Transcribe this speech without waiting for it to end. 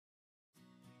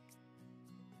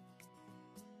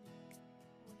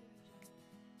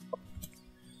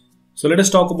So let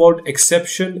us talk about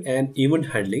exception and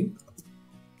event handling.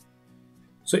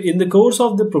 So in the course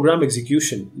of the program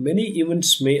execution, many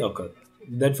events may occur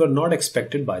that were not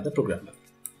expected by the programmer.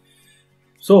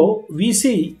 So we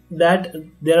see that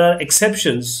there are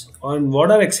exceptions. And what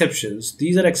are exceptions?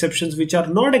 These are exceptions which are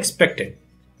not expected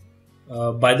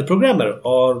by the programmer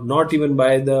or not even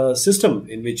by the system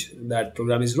in which that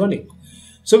program is running.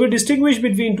 So we distinguish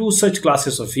between two such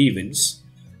classes of events.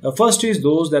 First is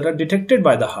those that are detected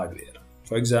by the hardware.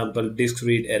 For example, disk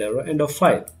read error, end of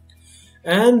file.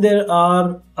 And there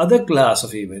are other class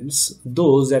of events,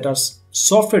 those that are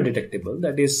software detectable,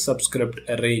 that is subscript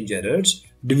range errors,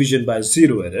 division by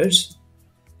zero errors.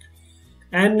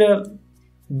 And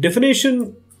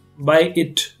definition by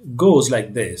it goes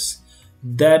like this,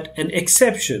 that an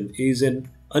exception is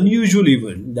an unusual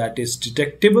event that is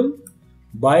detectable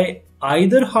by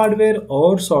either hardware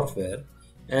or software,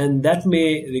 and that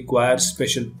may require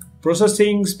special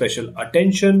processing, special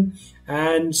attention,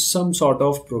 and some sort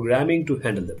of programming to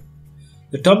handle them.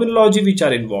 The terminology which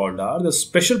are involved are the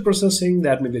special processing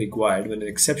that may be required when an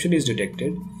exception is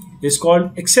detected is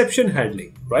called exception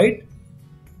handling, right?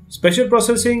 Special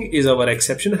processing is our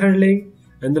exception handling,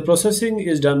 and the processing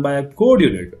is done by a code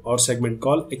unit or segment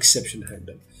called exception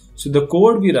handler. So the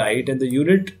code we write and the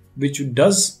unit which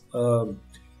does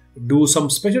do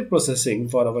some special processing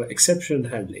for our exception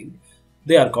handling,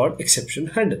 they are called exception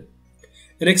handler.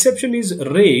 An exception is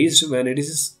raised when it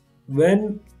is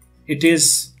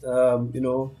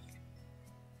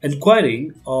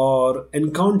inquiring or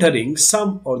encountering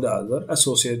some or the other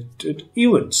associated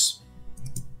events.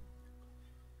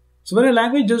 So when a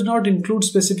language does not include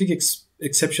specific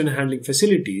exception handling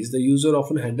facilities, the user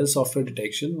often handles software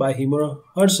detection by him or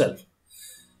herself.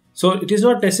 So it is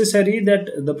not necessary that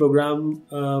the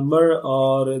programmer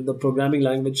or the programming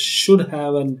language should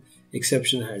have an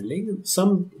exception handling.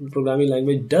 Some programming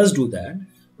language does do that,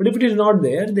 but if it is not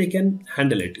there, they can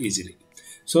handle it easily.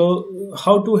 So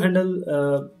how to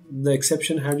handle the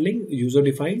exception handling? User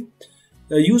defined.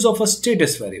 Use of a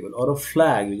status variable or a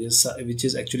flag which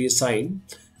is actually assigned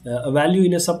a value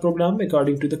in a subprogram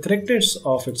according to the correctness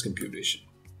of its computation,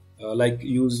 like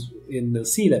used in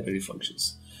C library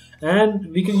functions.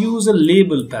 And we can use a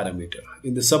label parameter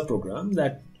in the subprogram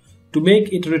that to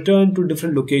make it return to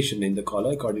different location in the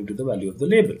caller according to the value of the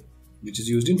label, which is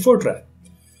used in Fortran.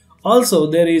 Also,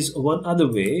 there is one other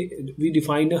way. We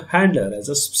define a handler as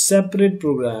a separate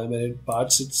program and it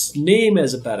parts its name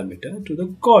as a parameter to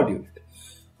the code unit.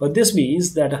 But this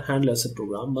means that a handler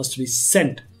subprogram must be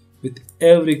sent with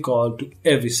every call to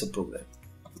every subprogram.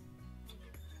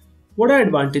 What are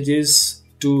advantages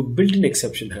to built-in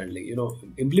exception handling?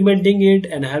 Implementing it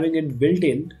and having it built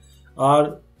in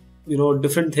are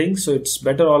different things. So it's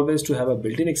better always to have a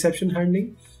built-in exception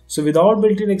handling. So without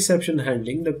built-in exception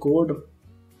handling, the code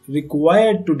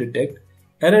required to detect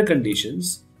error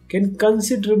conditions can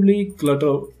considerably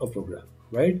clutter a program,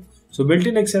 right? So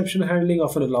built-in exception handling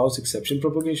often allows exception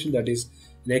propagation, that is,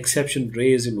 an exception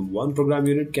raised in one program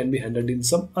unit can be handled in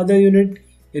some other unit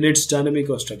in its dynamic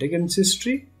or static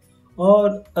history,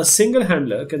 or a single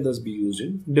handler can thus be used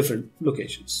in different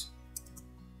locations.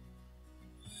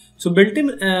 So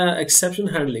built-in exception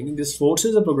handling, this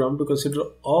forces a program to consider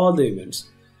all the events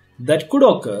that could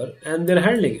occur and their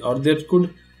handling, or that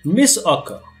could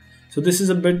misoccur. So this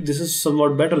is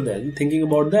somewhat better than thinking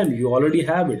about them. You already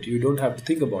have it. You don't have to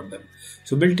think about them.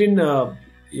 So built-in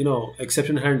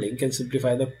exception handling can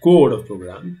simplify the code of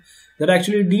program that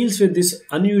actually deals with these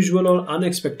unusual or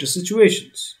unexpected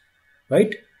situations,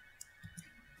 right?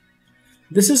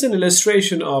 This is an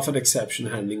illustration of an exception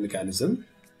handling mechanism.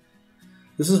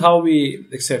 This is how we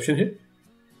exception hit.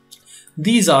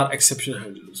 These are exception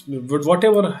handlers. But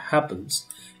whatever happens,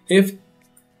 if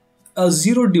a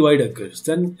zero divide occurs,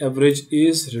 then average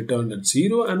is returned at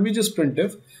 0, and we just print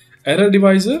if error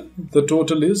divisor, the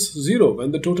total is 0.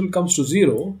 When the total comes to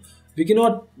 0, we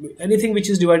cannot, anything which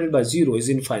is divided by 0 is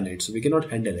infinite, so we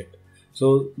cannot handle it.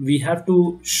 So we have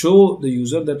to show the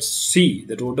user that see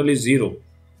the total is 0.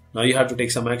 Now you have to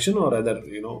take some action, or rather,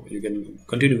 you can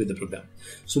continue with the program.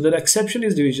 So the exception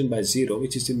is division by 0,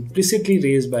 which is implicitly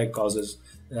raised by causes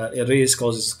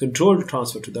control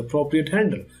transfer to the appropriate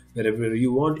handler wherever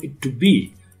you want it to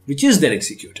be, which is then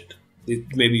executed.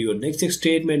 It may be your next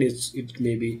statement, it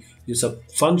may be your sub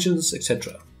functions,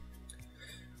 etc.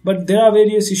 But there are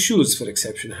various issues for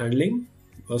exception handling.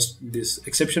 First, this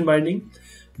exception binding.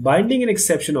 Binding an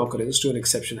exception occurrence to an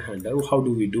exception handler. How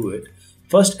do we do it?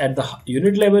 First, at the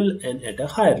unit level and at a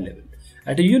higher level.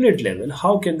 At a unit level,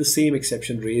 how can the same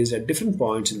exception raised at different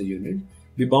points in the unit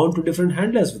be bound to different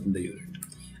handlers within the unit?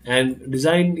 And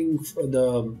designing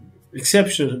the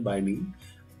exception binding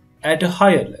At a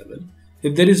higher level,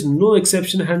 if there is no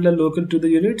exception handler local to the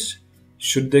units,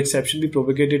 should the exception be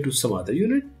propagated to some other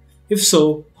unit? If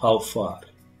so, how far,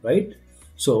 right?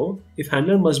 So, if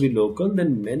handler must be local,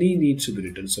 then many needs to be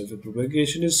written. So, if a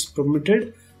propagation is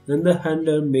permitted, then the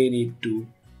handler may need to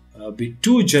be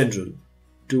too general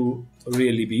to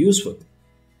really be useful.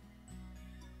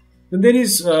 And there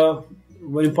is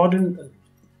one important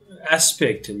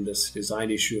aspect in this design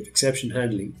issue of exception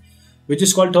handling, which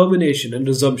is called termination and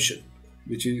resumption,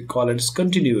 which we call it as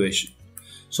continuation.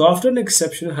 So after an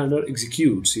exception handler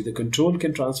executes, either control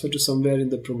can transfer to somewhere in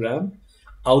the program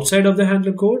outside of the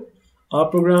handler code, or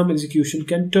program execution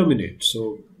can terminate.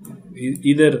 So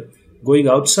either going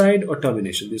outside or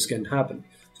termination, this can happen.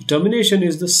 So termination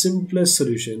is the simplest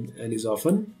solution and is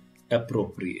often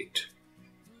appropriate,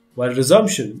 while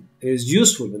resumption is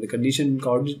useful when the condition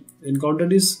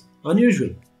encountered is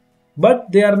unusual.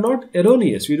 But they are not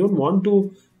erroneous. We don't want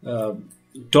to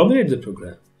terminate the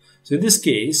program. So in this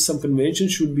case, some convention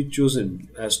should be chosen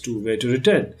as to where to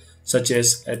return, such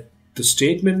as at the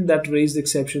statement that raised the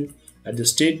exception, at the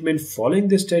statement following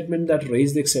the statement that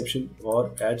raised the exception,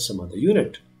 or at some other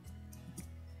unit.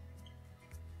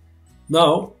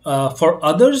 Now, for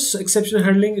others, exception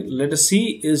handling, let us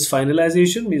see, is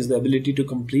finalization, means the ability to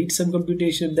complete some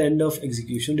computation at the end of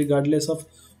execution regardless of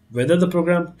whether the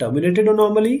program terminated or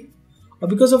normally or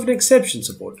because of an exception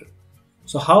supported.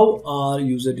 So how are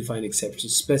user-defined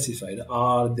exceptions specified?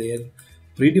 Are there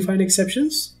predefined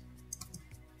exceptions?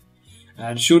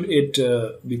 And should it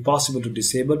be possible to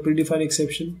disable predefined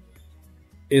exception?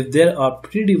 If there are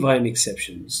predefined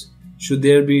exceptions, should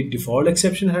there be default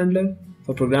exception handler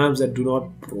for programs that do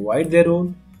not provide their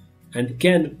own? And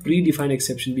can predefined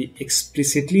exception be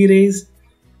explicitly raised?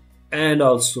 And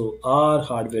also, are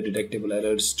hardware detectable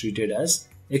errors treated as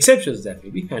exceptions that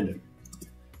may be handled?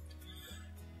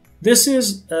 This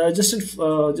is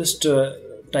just a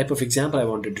type of example I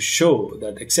wanted to show,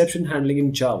 that exception handling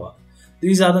in Java.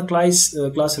 These are the class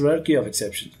hierarchy of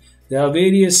exceptions. There are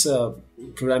various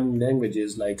programming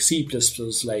languages like C++,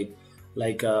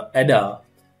 like ADA.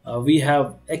 We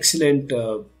have excellent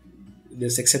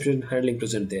this exception handling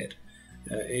present there.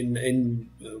 In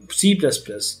C++,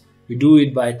 we do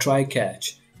it by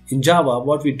try-catch. In Java,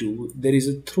 what we do, there is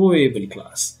a throwable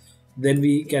class. Then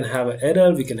we can have an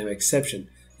error, we can have exception.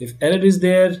 If error is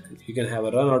there, you can have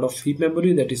a run out of heap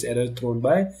memory, that is error thrown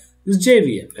by this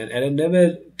JVM, and error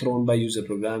never thrown by user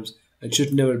programs and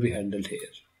should never be handled here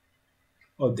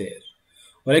or there.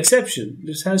 Or exception,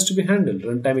 this has to be handled,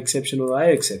 runtime exception or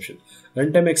IO exception.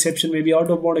 Runtime exception may be out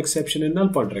of bound exception and null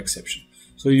pointer exception.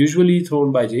 So usually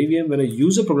thrown by JVM when a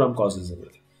user program causes an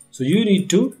error. So you need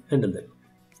to handle them.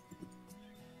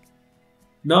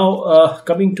 Now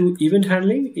coming to event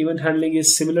handling. Event handling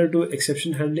is similar to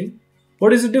exception handling.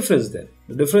 What is the difference then?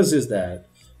 The difference is that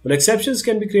well, exceptions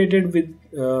can be created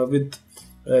with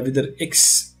either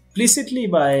explicitly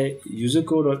by user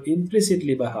code or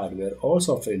implicitly by hardware or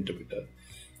software interpreter.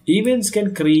 Events can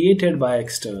be created by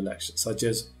external actions such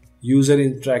as user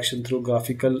interaction through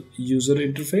graphical user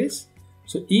interface.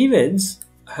 So events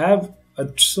have a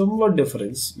somewhat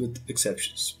difference with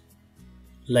exceptions,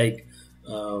 like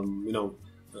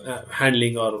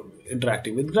handling or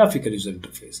interacting with graphical user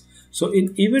interface. So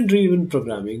in event-driven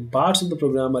programming, parts of the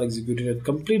program are executed at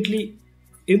completely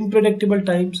unpredictable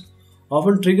times,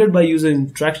 often triggered by user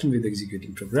interaction with the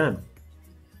executing program.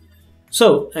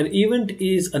 So an event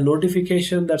is a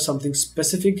notification that something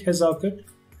specific has occurred,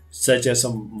 such as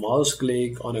some mouse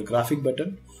click on a graphic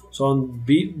button. So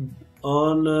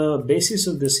on basis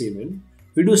of this event,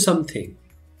 we do something.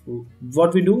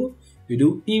 What we do? We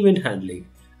do event handling.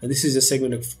 And this is a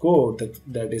segment of code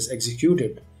that is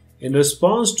executed in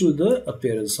response to the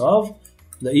appearance of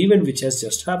the event which has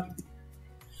just happened.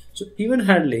 So event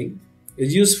handling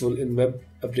is useful in web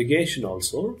application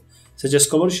also, such as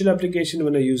commercial application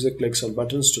when a user clicks on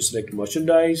buttons to select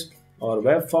merchandise, or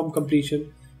web form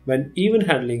completion, when event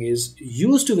handling is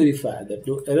used to verify that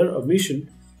no error or omission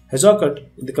has occurred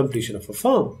in the completion of a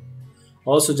form.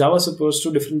 Also, Java supports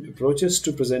two different approaches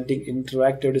to presenting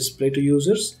interactive display to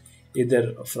users,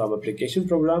 either from application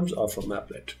programs or from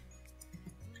applet.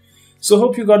 So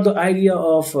hope you got the idea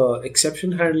of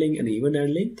exception handling and event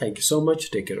handling. Thank you so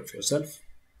much. Take care of yourself.